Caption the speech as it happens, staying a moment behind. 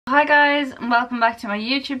Hi guys, and welcome back to my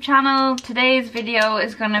YouTube channel. Today's video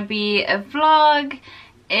is going to be a vlog.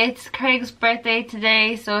 It's Craig's birthday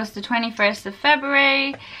today, so it's the 21st of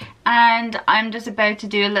February, and I'm just about to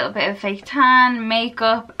do a little bit of fake tan,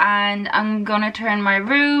 makeup, and I'm going to turn my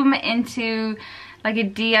room into like a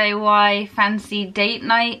DIY fancy date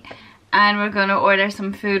night, and we're going to order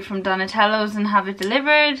some food from Donatello's and have it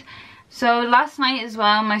delivered. So last night as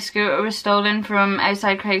well, my scooter was stolen from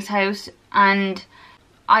outside Craig's house, and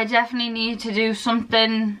I definitely need to do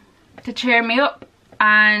something to cheer me up,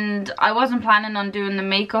 and I wasn't planning on doing the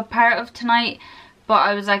makeup part of tonight, but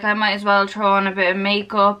I was like, I might as well throw on a bit of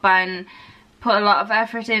makeup and put a lot of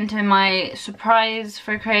effort into my surprise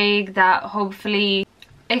for Craig, that hopefully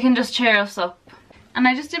it can just cheer us up. And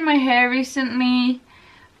I just did my hair recently.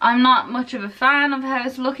 I'm not much of a fan of how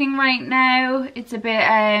it's looking right now. It's a bit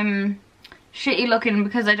shitty looking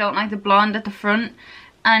because I don't like the blonde at the front.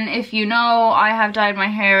 And if you know, I have dyed my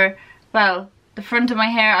hair, well, the front of my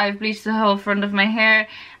hair, I've bleached the whole front of my hair,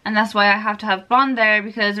 and that's why I have to have blonde there,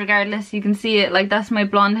 because regardless, you can see it, like that's my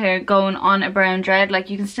blonde hair going on a brown dread,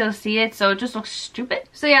 like you can still see it, so it just looks stupid.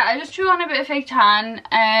 So yeah, I just threw on a bit of fake tan.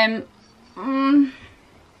 I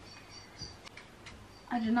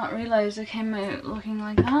did not realise I came out looking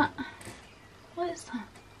like that. What is that?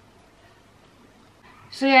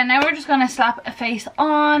 So yeah, now we're just gonna slap a face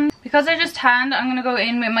on. Because I just tanned, I'm gonna go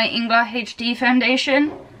in with my Ingla HD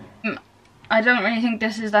foundation. I don't really think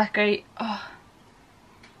this is that great. Oh.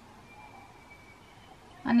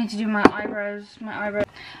 I need to do my eyebrows,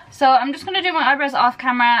 So I'm just gonna do my eyebrows off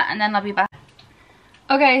camera and then I'll be back.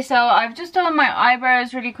 Okay, so I've just done my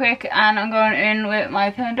eyebrows really quick and I'm going in with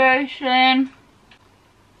my foundation.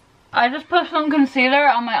 I just put some concealer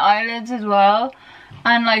on my eyelids as well.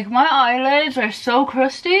 And like my eyelids are so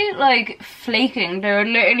crusty, like flaking. They're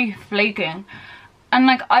literally flaking. And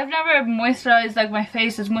like I've never moisturized like my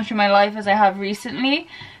face as much in my life as I have recently.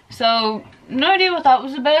 So no idea what that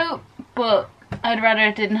was about, but I'd rather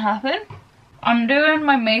it didn't happen. I'm doing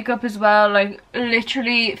my makeup as well, like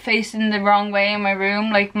literally facing the wrong way in my room.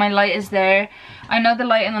 Like my light is there. I know the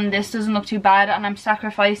lighting on this doesn't look too bad, and I'm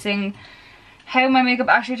sacrificing how my makeup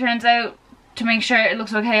actually turns out to make sure it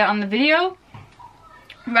looks okay on the video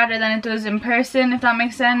rather than it does in person, if that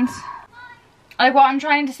makes sense. Like what I'm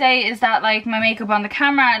trying to say is that like my makeup on the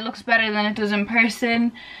camera, it looks better than it does in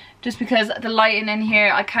person, just because the lighting in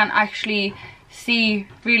here, I can't actually see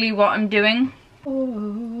really what I'm doing.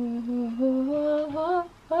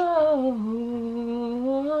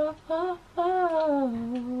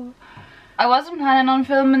 I wasn't planning on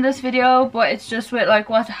filming this video, but it's just with like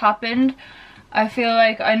what happened, I feel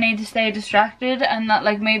like I need to stay distracted, and that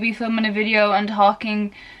like maybe filming a video and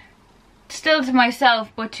talking still to myself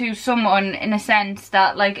but to someone, in a sense,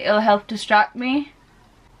 that like it'll help distract me.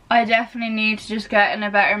 I definitely need to just get in a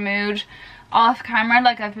better mood off camera.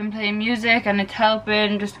 Like I've been playing music and it's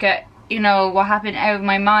helping just get, you know, what happened out of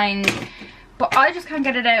my mind, but I just can't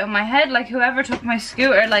get it out of my head. Like whoever took my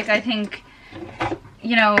scooter, like I think,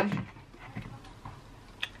 you know,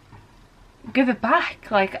 give it back.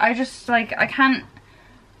 Like I just, like I can't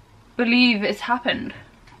believe it's happened.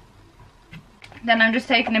 Then I'm just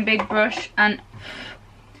taking a big brush and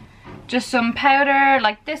just some powder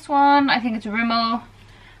like this one, I think it's Rimmel.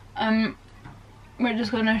 We're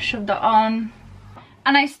just gonna shove that on.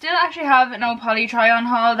 And I still actually have an Poly try on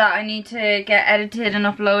haul that I need to get edited and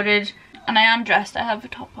uploaded, and I am dressed, I have a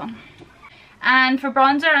top on. And for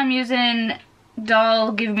bronzer I'm using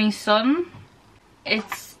Doll Give Me Sun.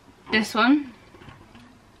 It's this one.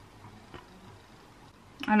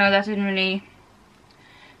 I know that didn't really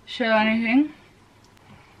show anything.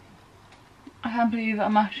 I can't believe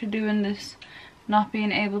I'm actually doing this not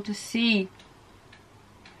being able to see.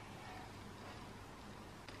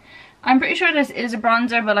 I'm pretty sure this is a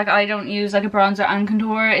bronzer, but like I don't use like a bronzer and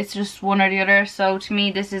contour, it's just one or the other, so to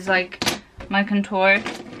me this is like my contour.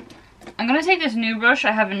 I'm gonna take this new brush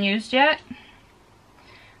I haven't used yet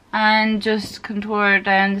and just contour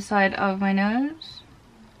down the side of my nose.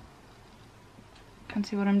 Can't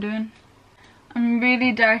see what I'm doing. I'm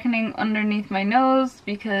really darkening underneath my nose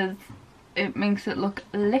because it makes it look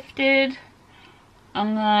lifted.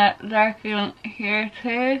 I'm gonna darken here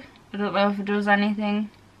too. I don't know if it does anything.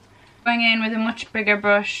 Going in with a much bigger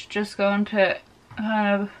brush, just going to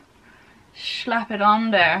kind of slap it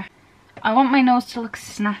on there. I want my nose to look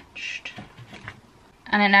snatched,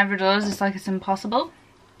 and it never does. It's like it's impossible.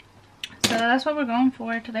 So that's what we're going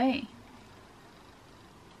for today.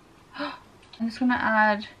 I'm just gonna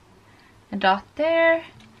add a dot there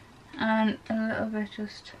and a little bit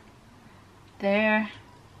just there.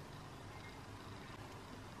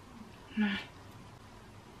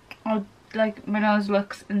 I'll like my nose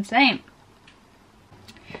looks insane.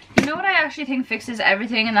 You know what I actually think fixes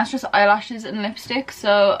everything, and that's just eyelashes and lipstick.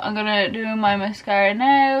 So I'm gonna do my mascara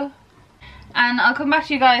now, and I'll come back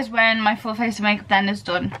to you guys when my full face of makeup then is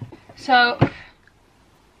done. So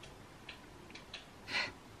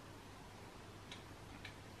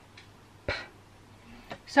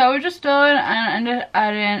we're just done, and I'm just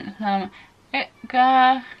adding some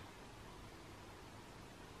Ica.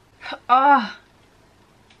 Oh,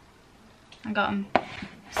 I got him.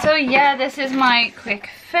 So yeah, this is my quick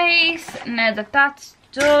face. Now that that's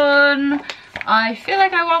done, I feel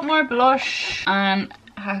like I want more blush, and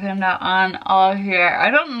having that on all here. I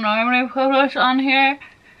don't normally put blush on here.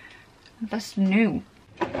 That's new.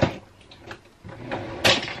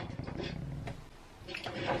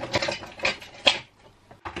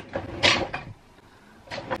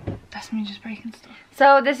 That's me just breaking stuff.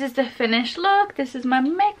 So this is the finished look. This is my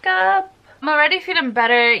makeup. I'm already feeling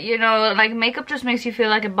better, you know, like makeup just makes you feel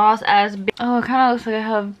like a boss ass bitch. Oh, it kind of looks like I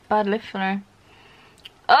have bad lip filler.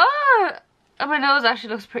 Oh, my nose actually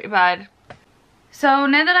looks pretty bad. So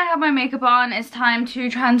now that I have my makeup on, it's time to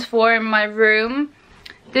transform my room.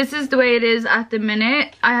 This is the way it is at the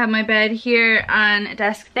minute. I have my bed here and a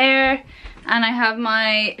desk there, and I have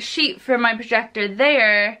my sheet for my projector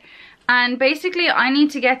there. And basically I need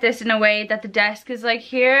to get this in a way that the desk is like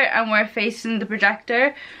here and we're facing the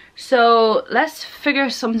projector. So let's figure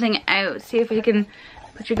something out. See if we can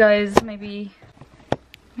put you guys maybe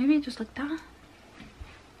just like that.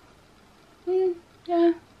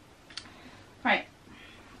 Yeah. Right.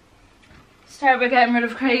 Start by getting rid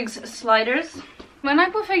of Craig's sliders. When I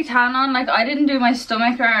put fake tan on, like I didn't do my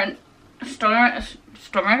stomach or I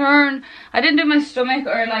didn't do my stomach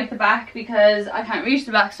or like the back because I can't reach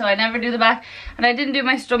the back, so I never do the back. And I didn't do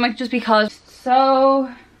my stomach just because.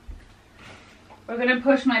 So we're gonna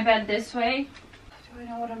push my bed this way. Do I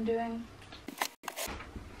know what I'm doing?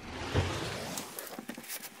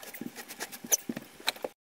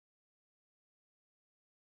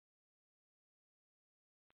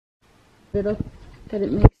 Little that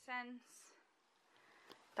it makes sense.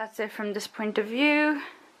 That's it from this point of view.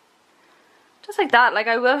 Just like that. Like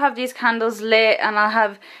I will have these candles lit, and I'll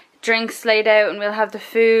have drinks laid out, and we'll have the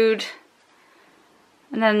food,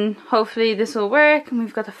 and then hopefully this will work. And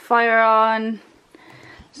we've got the fire on.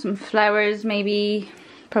 Some flowers, maybe,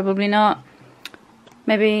 probably not.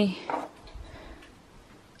 Maybe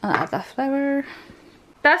I'll add that flower.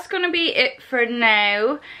 That's gonna be it for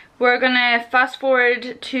now. We're gonna fast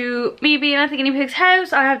forward to me being at the guinea pig's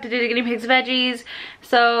house. I have to do the guinea pig's veggies,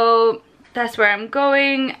 so that's where I'm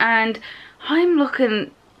going, and I'm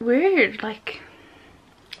looking weird, like.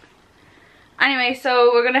 Anyway,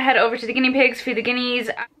 so we're gonna head over to the guinea pigs, feed the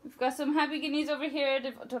guineas. We've got some happy guineas over here.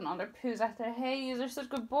 They've done all their poos out there. Hey, these are such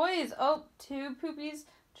good boys. Oh, 2 poopies,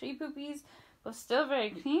 3 poopies, but still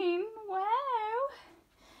very clean. Wow.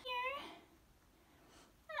 Here.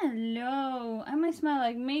 Hello. I might smell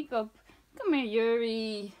like makeup. Come here,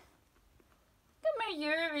 Yuri. Come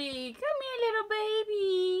here, Yuri. Come here, little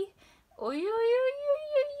baby. Oy, oy, oy, oy,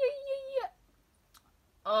 oy, oy, oy.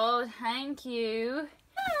 Oh, thank you.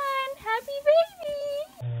 Happy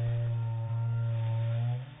baby!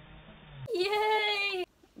 Yay!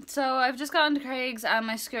 So I've just gotten to Craig's and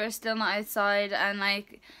my scooter is still not outside, and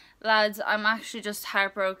like, lads, I'm actually just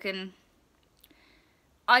heartbroken.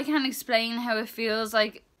 I can't explain how it feels,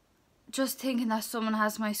 like, just thinking that someone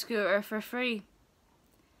has my scooter for free.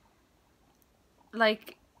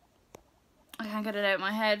 Like, I can't get it out of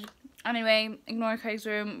my head. Anyway, ignore Craig's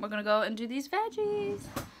room. We're gonna go and do these veggies.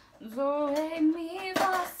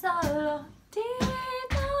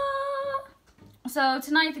 So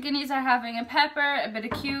tonight the guineas are having a pepper, a bit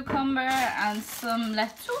of cucumber and some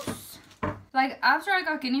lettuce. Like after I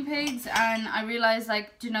got guinea pigs and I realised,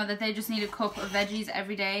 like, you know, that they just need a cup of veggies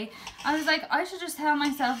every day, I was like, I should just tell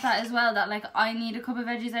myself that as well, that like I need a cup of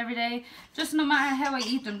veggies every day. Just no matter how I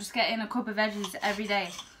eat them, just get in a cup of veggies every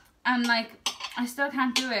day. And like, I still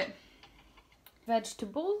can't do it.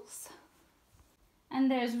 Vegetables. And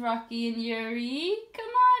there's Rocky and Yuri. Come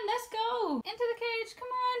on, let's go. Into the cage, come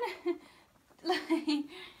on. Like,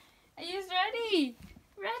 are you ready?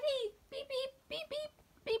 Ready? Beep, beep, beep, beep.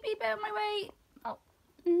 Beep, beep, out my way. Oh,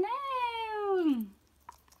 no.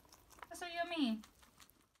 That's so yummy.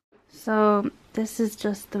 So, this is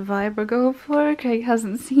just the vibe we're going for. Craig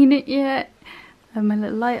hasn't seen it yet. I have my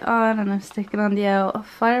little light on and I'm sticking on the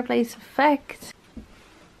fireplace effect.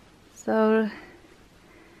 So,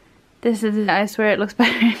 this is, I swear it looks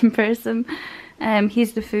better in person.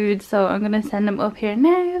 He's the food, so I'm going to send him up here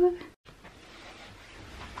now.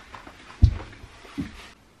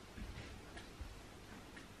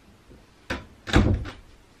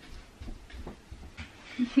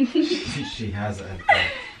 She has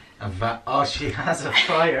she has a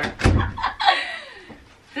fire.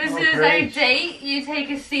 This is our date. You take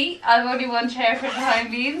a seat. I've only one chair for the time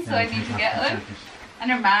being, so I need to get one.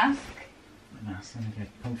 And her mask. Mask. I need to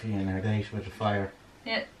get comfy in our date with the fire.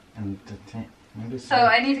 Yeah. And so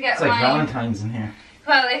I need to get it's like Valentine's in here.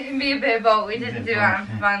 Well, it can be a bit of both. We didn't do it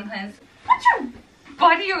for Valentine's. Put your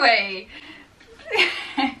body away.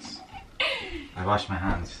 I washed my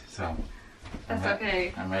hands, so that's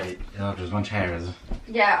okay. I'm ready. Oh, there's one chair, is it?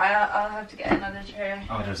 Yeah, I'll have to get another chair.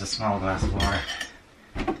 Oh, there's a small glass of water.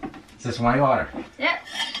 Is this my water? Yeah.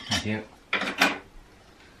 Thank you.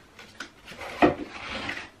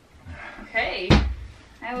 Okay.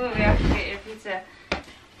 Now will we have to get your pizza?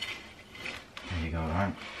 There you go,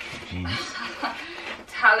 right? Genius.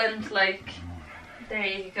 Talent, like. There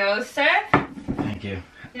you go, sir. Thank you.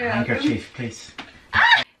 You're Handkerchief, please.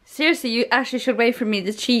 Seriously, you actually should wait for me,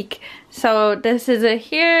 the cheek. So this is it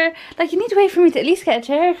here. Like, you need to wait for me to at least get a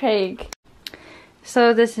chair, Craig.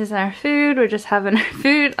 So this is our food. We're just having our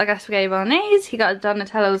food. I got spaghetti bolognese. He got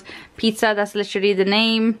Donatello's pizza. That's literally the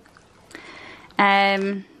name.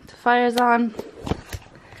 The fire's on.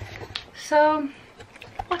 So,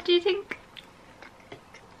 what do you think?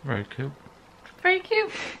 Very cool. Very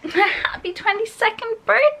cute. Happy 22nd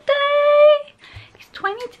birthday! He's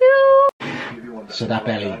 22. So that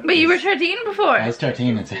belly. But you were 13 before. I was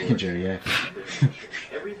 13 in second year, yeah.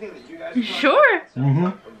 You sure?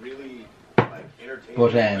 Mhm.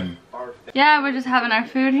 But yeah, we're just having our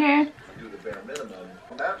food here.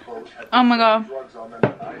 Oh my god.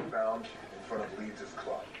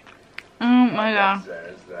 Oh my god.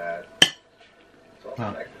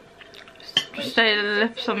 Well, Just stay the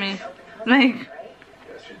lips on me. Like.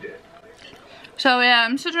 So yeah,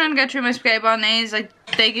 I'm still trying to get through my spaghetti bolognese. Like,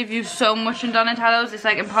 they give you so much in Donatello's, it's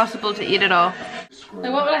like impossible to eat it all.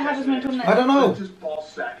 Like, what will I have as my thumbnail? I don't know.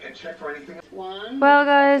 Well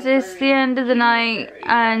guys, it's the end of the night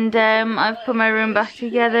and I've put my room back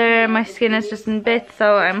together. My skin is just in bits,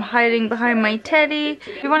 so I'm hiding behind my teddy.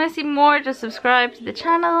 If you want to see more, just subscribe to the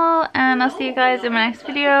channel and I'll see you guys in my next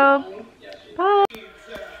video. Bye!